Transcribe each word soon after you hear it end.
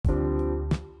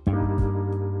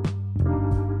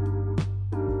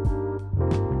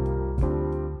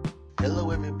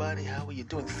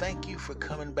doing? Thank you for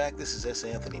coming back. This is S.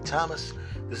 Anthony Thomas.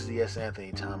 This is the S.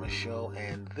 Anthony Thomas Show.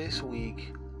 And this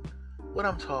week, what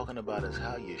I'm talking about is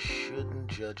how you shouldn't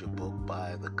judge a book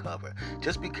by the cover.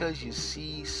 Just because you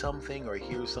see something or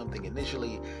hear something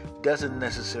initially doesn't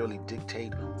necessarily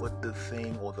dictate what the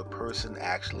thing or the person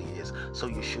actually is. So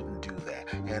you shouldn't do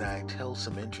that. And I tell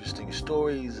some interesting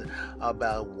stories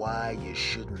about why you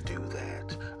shouldn't do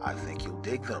that. I think you'll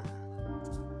dig them.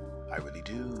 I really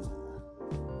do.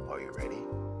 Are you ready?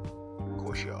 Of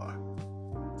course you are.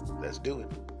 Let's do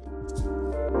it.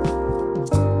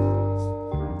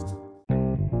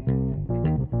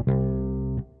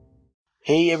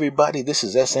 Hey everybody, this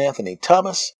is S. Anthony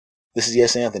Thomas. This is the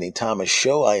S. Anthony Thomas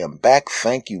Show. I am back.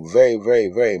 Thank you very, very,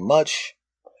 very much.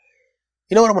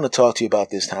 You know what I want to talk to you about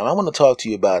this time? I want to talk to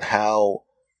you about how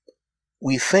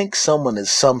we think someone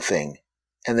is something,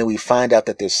 and then we find out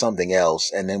that there's something else,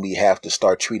 and then we have to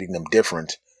start treating them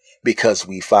different because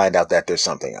we find out that there's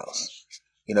something else.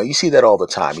 You know, you see that all the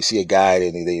time. You see a guy,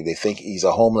 they think he's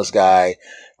a homeless guy,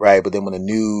 right? But then when the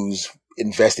news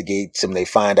investigates him, they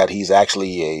find out he's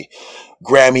actually a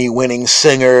Grammy-winning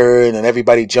singer, and then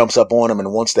everybody jumps up on him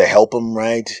and wants to help him,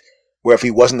 right? Where if he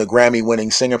wasn't a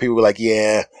Grammy-winning singer, people were like,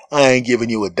 yeah, I ain't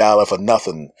giving you $1 for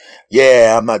nothing.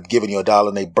 Yeah, I'm not giving you $1,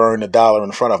 and they burn $1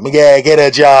 in front of him. Yeah, get a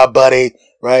job, buddy.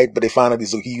 Right? But they found out he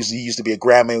used to be a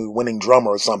Grammy-winning drummer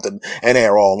or something, and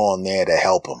they're all on there to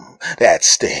help him. That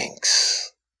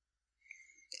stinks.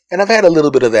 And I've had a little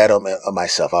bit of that on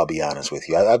myself, I'll be honest with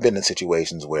you. I've been in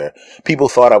situations where people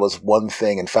thought I was one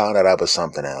thing and found out I was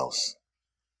something else.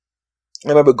 I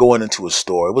remember going into a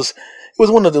store. It was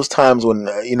one of those times when,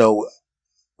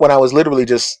 when I was literally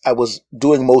I was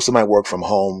doing most of my work from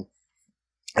home,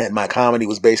 and my comedy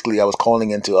was basically, I was calling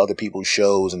into other people's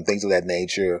shows and things of that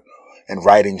nature, and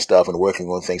writing stuff and working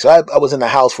on things. So I was in the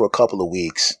house for a couple of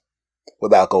weeks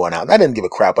without going out. And I didn't give a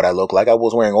crap what I looked like. I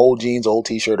was wearing old jeans, old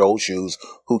t-shirt, old shoes.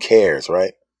 Who cares,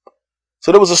 right?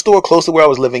 So there was a store close to where I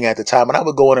was living at the time, and I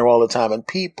would go in there all the time, and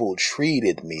people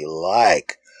treated me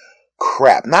like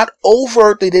crap. Not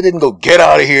overtly, they didn't go, get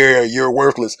out of here, you're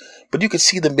worthless. But you could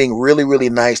see them being really, really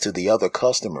nice to the other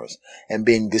customers and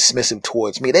being dismissive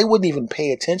towards me. They wouldn't even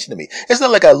pay attention to me. It's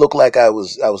not like I looked like I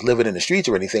was living in the streets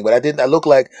or anything, but I looked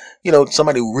like,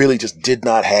 somebody who really just did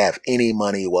not have any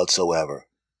money whatsoever.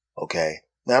 Okay.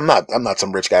 Now I'm not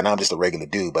some rich guy. Now I'm just a regular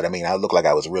dude, but I look like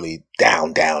I was really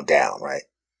down, right?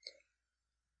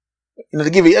 To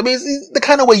give you, it's the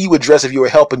kind of way you would dress if you were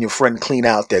helping your friend clean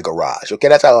out their garage. Okay,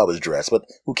 that's how I was dressed, but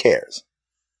who cares?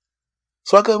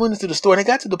 So I went into the store, and it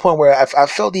got to the point where I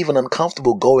felt even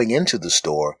uncomfortable going into the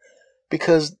store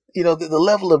because, the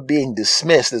level of being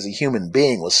dismissed as a human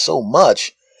being was so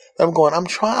much that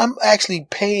I'm actually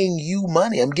paying you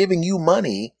money. I'm giving you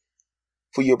money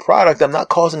for your product. I'm not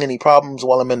causing any problems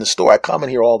while I'm in the store. I come in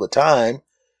here all the time,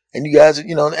 and you guys,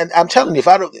 and I'm telling you, if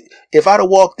I'd have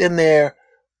walked in there,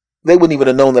 they wouldn't even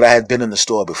have known that I had been in the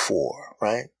store before,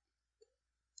 right?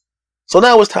 So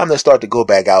now it's time to start to go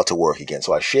back out to work again.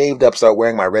 So I shaved up, started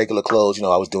wearing my regular clothes. I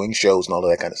was doing shows and all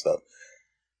of that kind of stuff.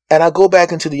 And I go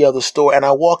back into the other store, and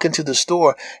I walk into the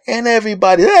store, and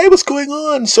everybody, hey, what's going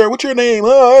on, sir? What's your name?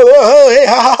 Oh, hey,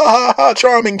 ha, ha, ha, ha,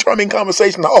 charming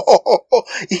conversation. Oh,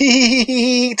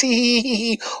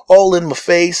 all in my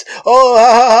face. Oh,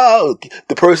 ha, ha, ha.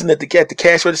 The person at the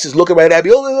cash register is looking right at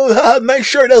me. Oh, nice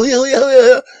shirt.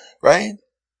 Right?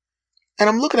 And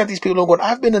I'm looking at these people and going,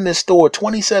 I've been in this store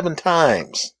 27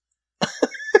 times.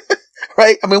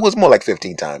 Right? It was more like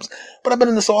 15 times. But I've been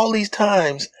in this all these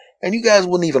times, and you guys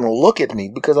wouldn't even look at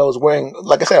me because I was wearing,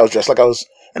 like I said, I was dressed like I was,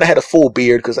 and I had a full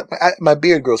beard because my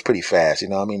beard grows pretty fast,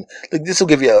 this will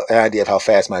give you an idea of how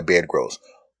fast my beard grows.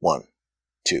 1,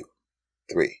 2,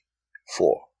 3,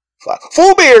 4, 5.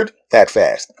 Full beard! That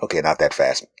fast. Okay, not that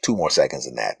fast. 2 more seconds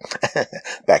than that.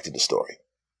 Back to the story.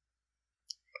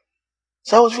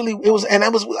 So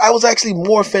I was actually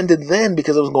more offended then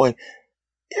because I was going,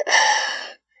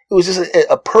 it was just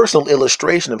a personal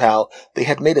illustration of how they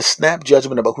had made a snap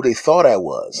judgment about who they thought I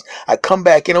was. I come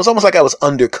back in, it was almost like I was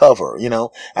undercover,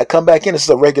 I come back in, this is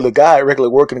a regular guy, a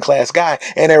regular working class guy,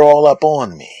 and they're all up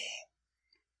on me.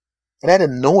 And that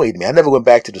annoyed me. I never went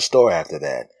back to the store after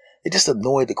that. It just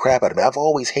annoyed the crap out of me. I've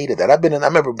always hated that. I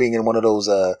remember being in one of those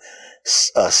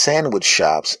sandwich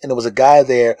shops, and there was a guy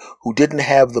there who didn't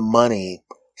have the money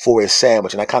for his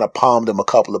sandwich, and I kind of palmed him a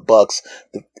couple of bucks,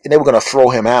 and they were going to throw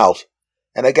him out.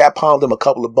 And I palmed him a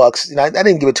couple of bucks. I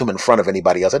didn't give it to him in front of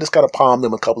anybody else. I just kind of palmed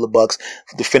him a couple of bucks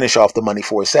to finish off the money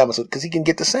for his sandwich because he can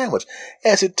get the sandwich.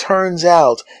 As it turns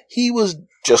out, he was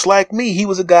just like me. He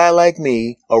was a guy like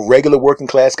me, a regular working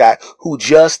class guy who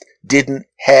just didn't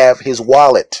have his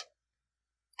wallet.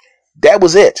 That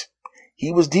was it.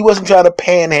 He wasn't trying to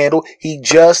panhandle. He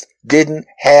just didn't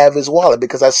have his wallet,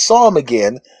 because I saw him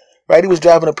again, right? He was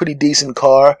driving a pretty decent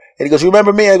car, and he goes, "You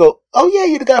remember me?" I go, "Oh yeah,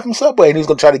 you're the guy from Subway." And he was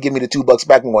going to try to give me the $2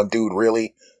 back. I'm going, "Dude,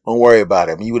 really? Don't worry about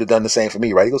him. You would have done the same for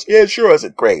me, right?" He goes, "Yeah, sure." I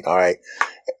said, "Great. All right."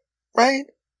 Right?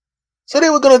 So they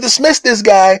were going to dismiss this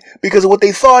guy because of what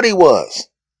they thought he was.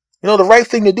 You know, the right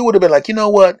thing to do would have been like, "You know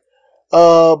what?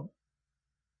 I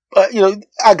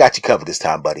got you covered this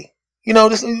time, buddy.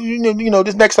 This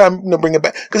next time, bring it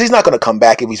back." Because he's not going to come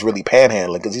back if he's really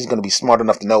panhandling, because he's going to be smart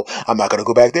enough to know I'm not going to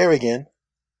go back there again.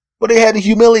 But they had to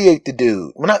humiliate the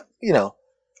dude.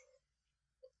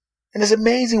 And it's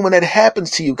amazing when that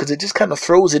happens to you, because it just kind of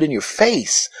throws it in your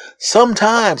face.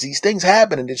 Sometimes these things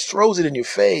happen and it just throws it in your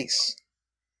face.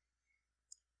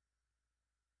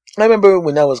 I remember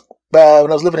when I was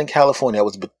living in California,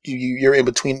 you're in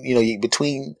between,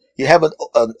 you have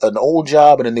an old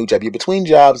job and a new job. You're between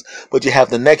jobs, but you have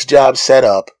the next job set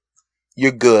up.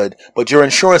 You're good, but your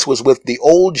insurance was with the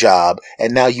old job,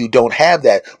 and now you don't have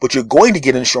that, but you're going to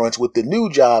get insurance with the new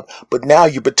job, but now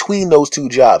you're between those two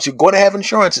jobs. You're going to have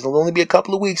insurance. It'll only be a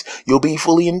couple of weeks. You'll be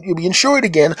insured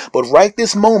again, but right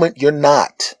this moment, you're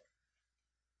not.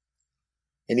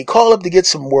 And you call up to get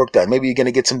some work done. Maybe you're going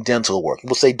to get some dental work.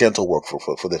 We'll say dental work for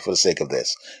the sake of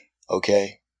this.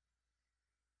 Okay?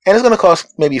 And it's going to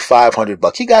cost maybe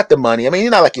 $500. You got the money. I mean,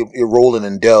 you're not like you're rolling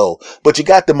in dough, but you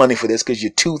got the money for this because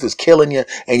your tooth is killing you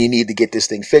and you need to get this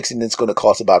thing fixed, and it's going to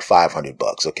cost about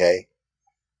 $500. Okay?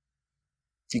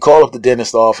 You call up the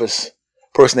dentist office.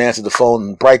 Person answered the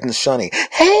phone, bright and sunny.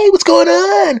 "Hey, what's going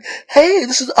on? Hey,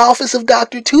 this is the office of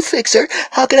Dr. Tooth Fixer.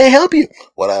 How can I help you?"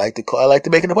 "Well, I like to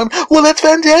make an appointment." "Well, that's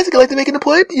fantastic. I'd like to make an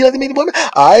appointment. You like to make an appointment?"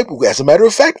 As a matter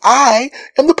of fact, I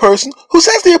am the person who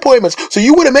sets the appointments. So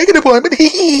you want to make an appointment,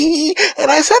 and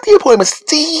I set the appointments.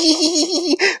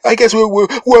 I guess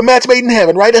we're a match made in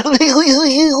heaven, right?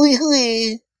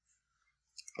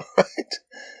 Right.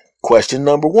 Question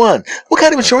number 1. What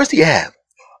kind of insurance do you have?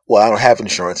 "Well, I don't have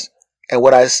insurance." And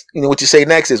what you say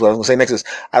next is, what I was going to say next is,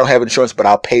 "I don't have insurance, but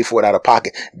I'll pay for it out of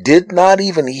pocket." Did not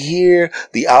even hear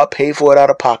the "I'll pay for it out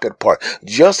of pocket" part.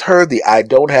 Just heard the "I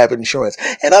don't have insurance."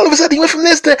 And all of a sudden he went from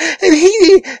this to, and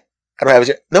I don't have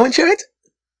insurance. No insurance?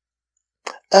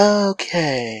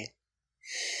 Okay.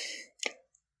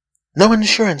 No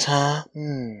insurance, huh?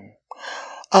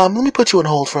 Let me put you on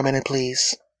hold for a minute,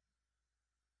 please.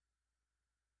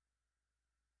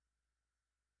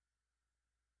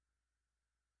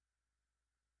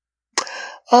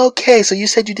 Okay, so you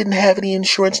said you didn't have any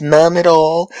insurance? None at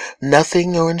all?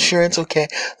 Nothing, no insurance? Okay.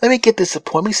 Let me get this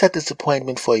appointment. Let me set this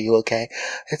appointment for you, okay?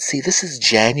 Let's see. This is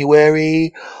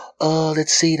January.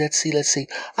 Let's see.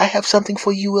 I have something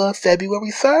for you,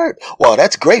 February 3rd. Well,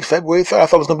 that's great. February 3rd. I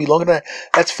thought it was going to be longer than that.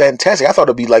 That's fantastic. I thought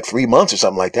it'd be like 3 months or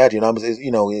something like that, because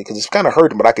it's kind of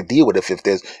hurting, but I could deal with it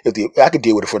I could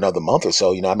deal with it for another month or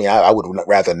so, I mean, I would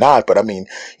rather not, but I mean,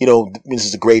 this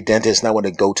is a great dentist and I want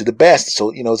to go to the best.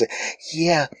 So,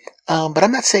 yeah. But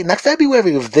I'm not saying, not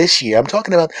February of this year. I'm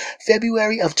talking about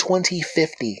February of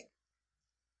 2050.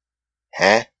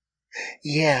 Huh?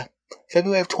 Yeah.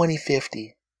 February of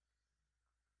 2050.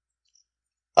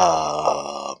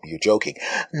 You're joking.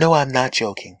 No, I'm not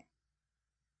joking.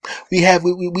 We have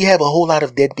a whole lot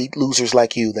of deadbeat losers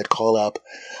like you that call up,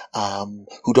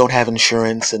 who don't have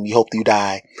insurance, and you hope you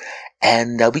die.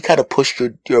 And we kind of pushed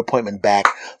your appointment back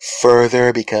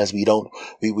further because we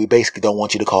basically don't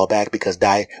want you to call back because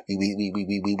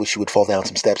we wish you would fall down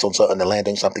some steps on something and land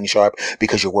on something sharp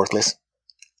because you're worthless.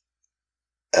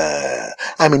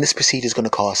 I mean, this procedure is going to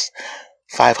cost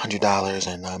 $500,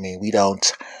 and I mean, we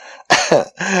don't,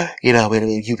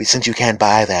 since you can't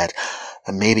buy that,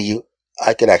 maybe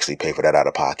I could actually pay for that out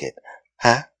of pocket.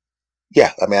 Huh?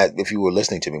 Yeah, I mean, if you were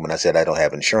listening to me when I said I don't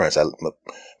have insurance,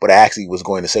 what I actually was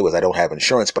going to say was I don't have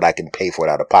insurance, but I can pay for it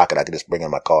out of pocket. I can just bring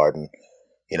in my card and,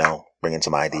 bring in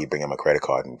some ID, bring in my credit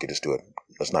card, and could just do it.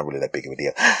 It's not really that big of a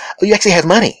deal. Oh, you actually have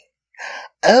money.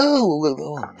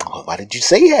 Oh, why did you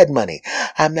say you had money?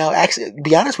 I'm now actually, to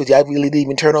be honest with you, I really didn't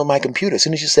even turn on my computer. As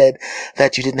soon as you said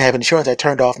that you didn't have insurance, I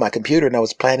turned off my computer, and I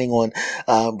was planning on,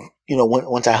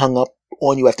 once I hung up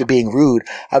on you after being rude,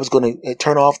 I was going to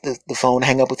turn off the phone,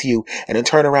 hang up with you, and then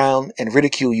turn around and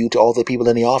ridicule you to all the people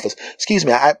in the office. Excuse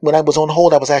me, when I was on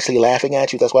hold, I was actually laughing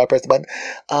at you. That's why I pressed the button.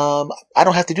 I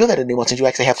don't have to do that anymore since you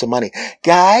actually have some money.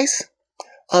 Guys,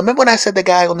 remember when I said the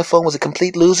guy on the phone was a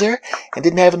complete loser and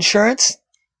didn't have insurance?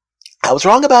 I was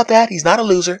wrong about that. He's not a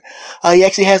loser. He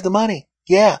actually has the money.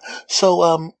 Yeah.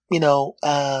 So,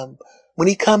 when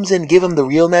he comes in, give him the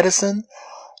real medicine.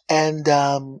 And,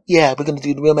 yeah, we're going to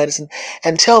do the real medicine.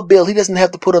 And tell Bill he doesn't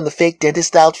have to put on the fake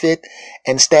dentist outfit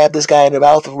and stab this guy in the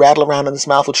mouth, rattle around in his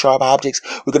mouth with sharp objects.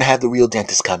 We're going to have the real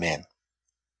dentist come in.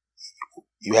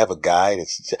 You have a guy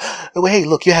that's, oh, hey,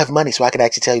 look, you have money, so I can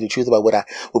actually tell you the truth about what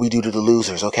we do to the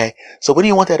losers, okay? So when do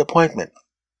you want that appointment?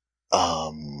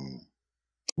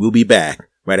 We'll be back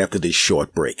right after this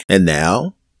short break. And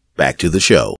now, back to the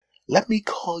show. Let me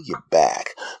call you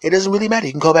back. It doesn't really matter.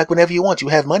 You can call back whenever you want. You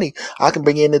have money. I can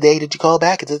bring you in the day that you call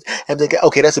back. And think,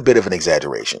 okay, that's a bit of an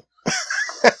exaggeration.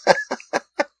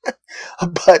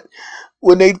 But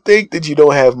when they think that you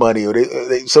don't have money, or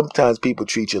sometimes people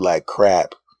treat you like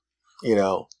crap, you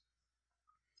know.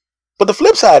 But the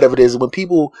flip side of it is when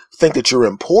people think that you're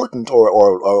important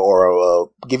or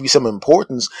give you some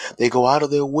importance, they go out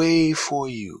of their way for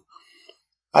you.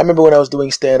 I remember when I was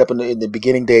doing stand-up in the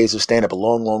beginning days of stand-up a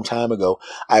long, long time ago,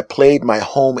 I played my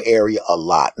home area a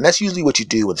lot. And that's usually what you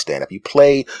do in stand-up. You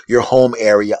play your home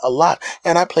area a lot.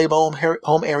 And I played my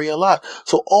home area a lot.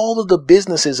 So all of the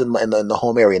businesses in the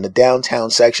home area, in the downtown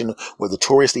section, where the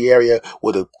touristy area,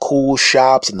 where the cool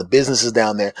shops and the businesses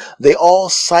down there, they all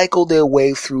cycled their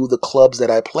way through the clubs that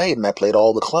I played. And I played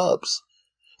all the clubs.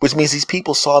 Which means these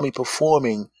people saw me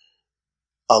performing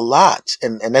a lot.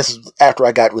 And that's after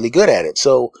I got really good at it.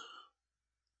 So,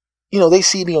 you know, they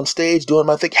see me on stage doing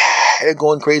my thing,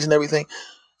 going crazy and everything.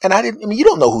 And you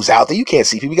don't know who's out there. You can't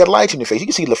see people. You got lights in your face. You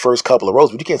can see the first couple of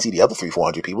rows, but you can't see the other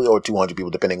 300-400 people or 200 people,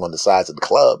 depending on the size of the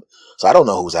club. So I don't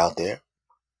know who's out there.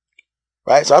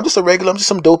 Right? So I'm just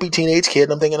some dopey teenage kid.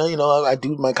 And I'm thinking, you know, I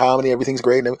do my comedy. Everything's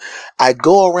great. And I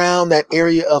go around that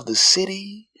area of the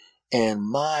city and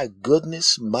my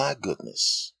goodness.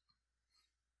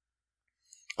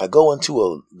 I go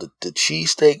into the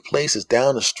cheesesteak place is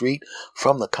down the street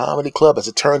from the comedy club. As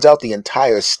it turns out, the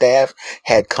entire staff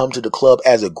had come to the club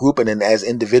as a group and then as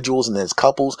individuals and as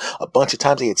couples a bunch of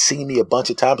times. They had seen me a bunch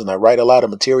of times, and I write a lot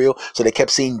of material, so they kept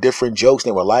seeing different jokes.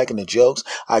 And they were liking the jokes.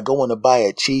 I go in to buy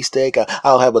a cheesesteak.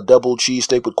 I'll have a double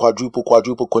cheesesteak with quadruple,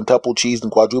 quintuple cheese,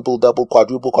 and quadruple, double,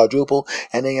 quadruple.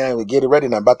 And then I would get it ready,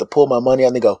 and I'm about to pull my money out,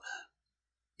 and they go,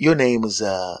 "Your name is,"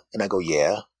 and I go,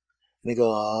 "Yeah." And they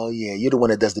go, "Oh, yeah, you're the one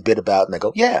that does the bit about," and I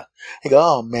go, "Yeah." They go,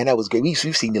 "Oh, man, that was great. We've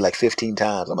seen you like 15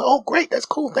 times. I'm like, "Oh, great. That's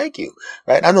cool. Thank you."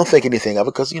 Right? I don't think anything of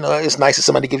it because, you know, it's nice if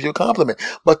somebody gives you a compliment,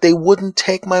 but they wouldn't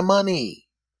take my money.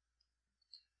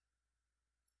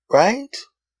 Right?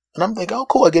 And I'm like, "Oh,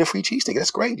 cool. I get a free cheesesteak. That's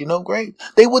great. You know, great."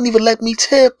 They wouldn't even let me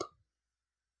tip.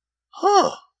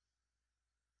 Huh.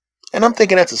 And I'm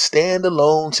thinking that's a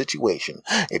standalone situation.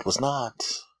 It was not.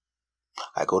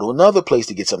 I go to another place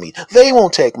to get something to eat. They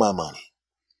won't take my money.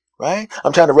 Right?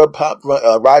 I'm trying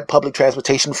to ride public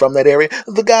transportation from that area.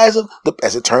 The guys,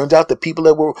 as it turns out, the people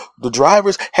that were the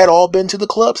drivers had all been to the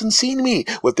clubs and seen me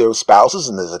with their spouses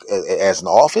and as an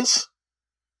office.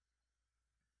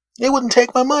 They wouldn't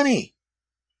take my money.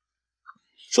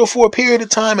 So for a period of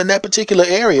time in that particular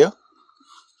area,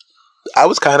 I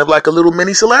was kind of like a little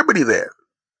mini celebrity there.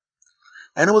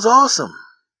 And it was awesome.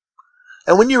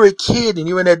 And when you're a kid and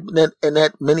you're in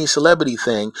that mini celebrity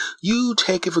thing, you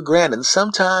take it for granted. And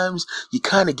sometimes you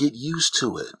kind of get used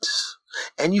to it.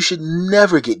 And you should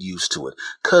never get used to it.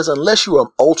 Because unless you're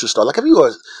an ultra star, like if you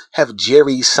have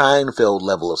Jerry Seinfeld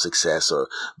level of success, or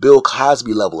Bill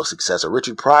Cosby level of success, or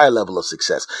Richard Pryor level of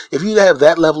success, if you have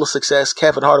that level of success,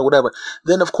 Kevin Hart or whatever,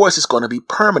 then of course it's going to be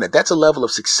permanent. That's a level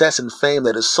of success and fame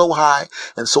that is so high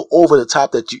and so over the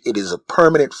top that it is a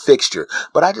permanent fixture.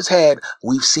 But I just had,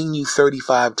 we've seen you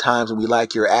 35 times and we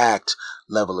like your act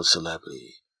level of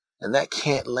celebrity. And that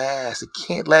can't last. It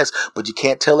can't last. But you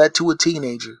can't tell that to a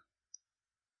teenager.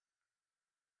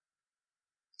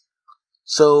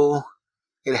 So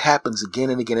it happens again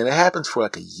and again, and it happens for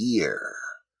like a year,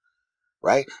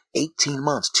 right? 18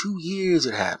 months, 2 years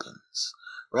it happens,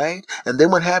 right? And then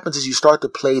what happens is you start to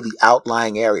play the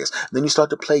outlying areas. Then you start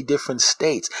to play different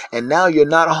states. And now you're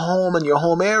not home in your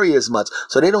home area as much,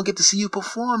 so they don't get to see you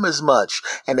perform as much.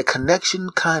 And the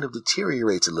connection kind of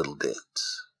deteriorates a little bit.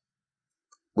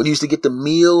 When you used to get the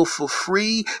meal for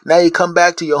free, now you come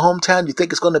back to your hometown, you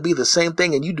think it's going to be the same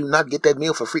thing, and you do not get that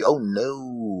meal for free. Oh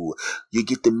no, you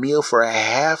get the meal for a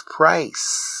half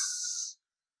price.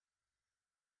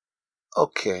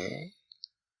 Okay.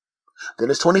 Then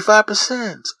it's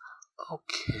 25%.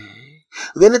 Okay.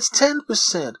 Then it's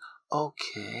 10%.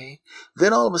 Okay.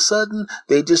 Then all of a sudden,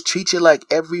 they just treat you like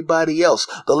everybody else.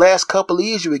 The last couple of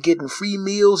years, you were getting free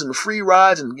meals and free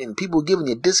rides and people were giving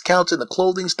you discounts in the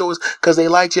clothing stores because they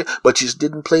liked you, but you just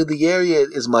didn't play the area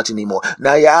as much anymore.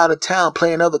 Now you're out of town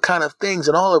playing other kind of things,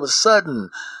 and all of a sudden,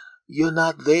 you're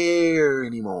not there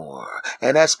anymore.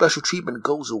 And that special treatment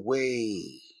goes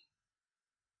away.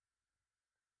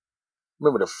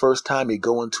 Remember the first time you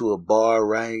go into a bar,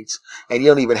 right? And you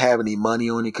don't even have any money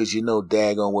on you because you know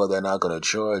daggone well they're not going to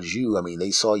charge you. I mean,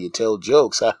 they saw you tell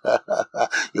jokes.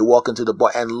 You walk into the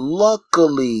bar, and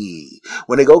luckily,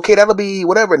 when they go, okay, that'll be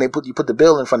whatever, and you put the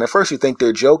bill in front. At first, you think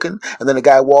they're joking, and then the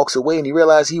guy walks away, and you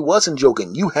realize he wasn't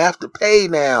joking. You have to pay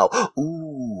now.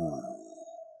 Ooh.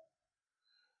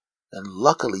 And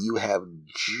luckily, you have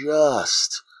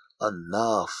just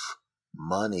enough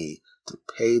money to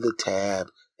pay the tab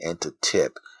and to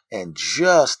tip, and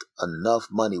just enough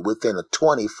money within a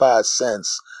 25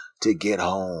 cents to get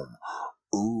home.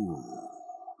 Ooh,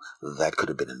 that could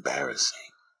have been embarrassing.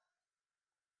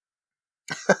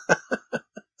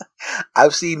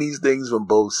 I've seen these things from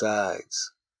both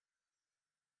sides.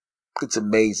 It's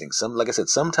amazing. Like I said,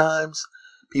 sometimes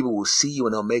people will see you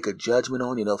and they'll make a judgment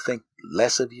on you. They'll think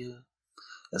less of you.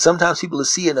 And sometimes people will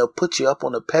see you and they'll put you up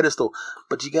on a pedestal.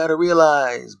 But you got to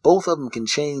realize both of them can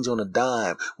change on a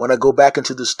dime. When I go back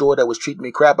into the store that was treating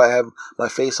me crap, I have my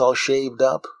face all shaved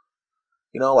up.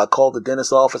 I call the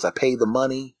dentist office. I pay the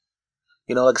money.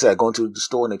 Like I said, I go into the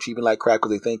store and they treat me like crap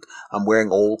because they think I'm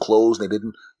wearing old clothes. And they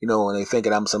didn't, and they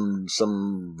thinking I'm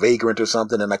some vagrant or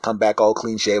something. And I come back all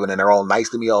clean shaven and they're all nice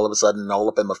to me all of a sudden and all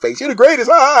up in my face. You're the greatest.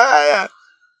 Right?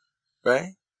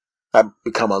 I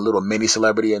become a little mini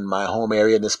celebrity in my home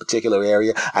area, in this particular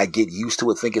area. I get used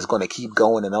to it, think it's going to keep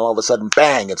going, and all of a sudden,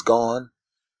 bang, it's gone.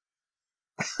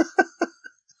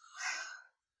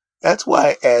 That's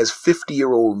why, as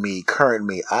 50-year-old me, current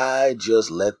me, I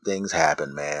just let things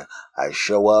happen, man. I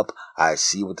show up, I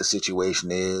see what the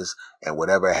situation is, and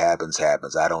whatever happens,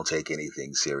 happens. I don't take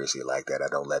anything seriously like that. I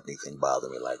don't let anything bother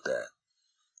me like that.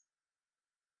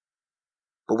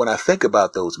 But when I think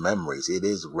about those memories, it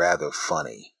is rather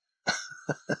funny.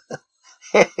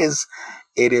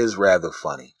 It is rather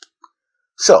funny.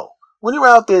 So, when you're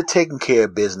out there taking care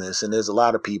of business, and there's a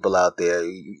lot of people out there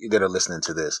that are listening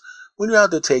to this, when you're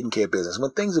out there taking care of business,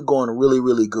 when things are going really,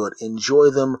 really good, enjoy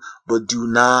them, but do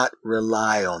not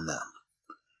rely on them.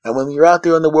 And when you're out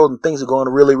there in the world and things are going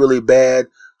really, really bad,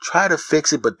 try to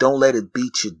fix it, but don't let it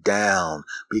beat you down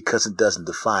because it doesn't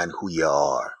define who you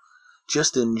are.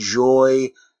 Just enjoy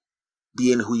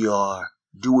being who you are.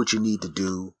 Do what you need to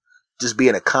do. Just be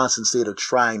in a constant state of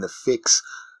trying to fix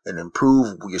and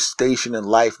improve your station in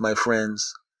life, my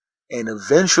friends. And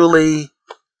eventually,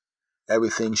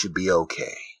 everything should be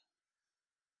okay.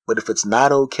 But if it's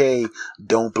not okay,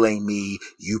 don't blame me.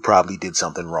 You probably did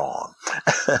something wrong.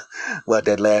 Well,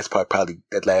 that last part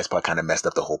kind of messed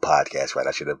up the whole podcast, right?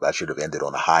 I should have ended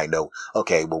on a high note.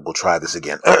 Okay, well, we'll try this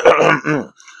again.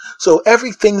 So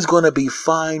everything's going to be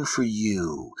fine for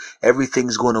you.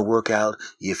 Everything's going to work out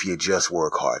if you just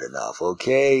work hard enough,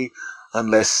 okay?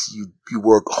 Unless you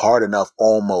work hard enough,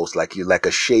 almost like you're like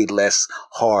a shade less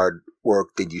hard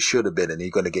work than you should have been, and you're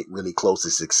going to get really close to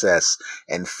success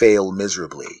and fail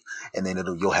miserably, and then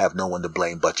you'll have no one to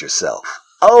blame but yourself.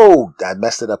 Oh, I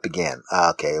messed it up again.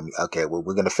 Okay, well,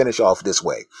 we're going to finish off this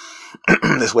way.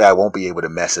 This way I won't be able to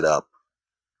mess it up.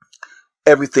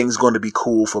 Everything's going to be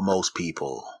cool for most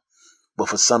people, but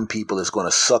for some people it's going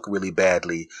to suck really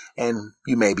badly, and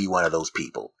you may be one of those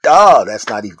people.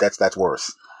 That's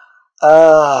worse.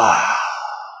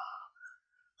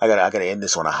 I gotta end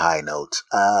this on a high note.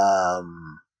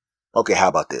 Okay, how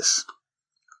about this?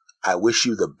 I wish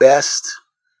you the best,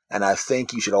 and I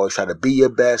think you should always try to be your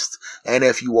best. And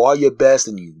if you are your best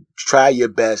and you try your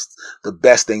best, the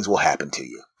best things will happen to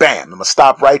you. Bam! I'm gonna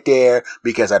stop right there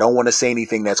because I don't want to say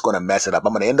anything that's gonna mess it up.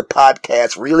 I'm gonna end the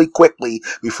podcast really quickly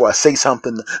before I say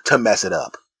something to mess it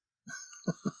up.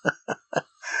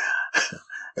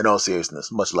 In all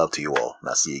seriousness, much love to you all, and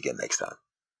I'll see you again next time.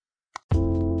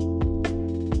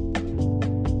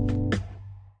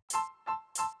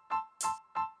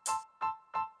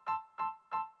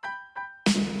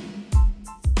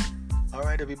 All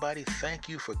right, everybody, thank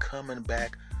you for coming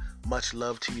back. Much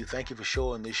love to you. Thank you for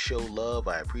showing this show love.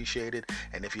 I appreciate it.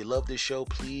 And if you love this show,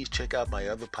 please check out my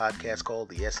other podcast called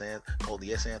the S.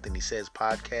 Anthony Says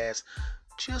Podcast.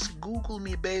 Just Google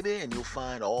me, baby, and you'll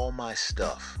find all my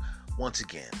stuff. Once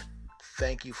again,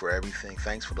 thank you for everything.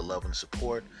 Thanks for the love and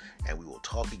support, and we will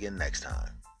talk again next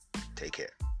time. Take care.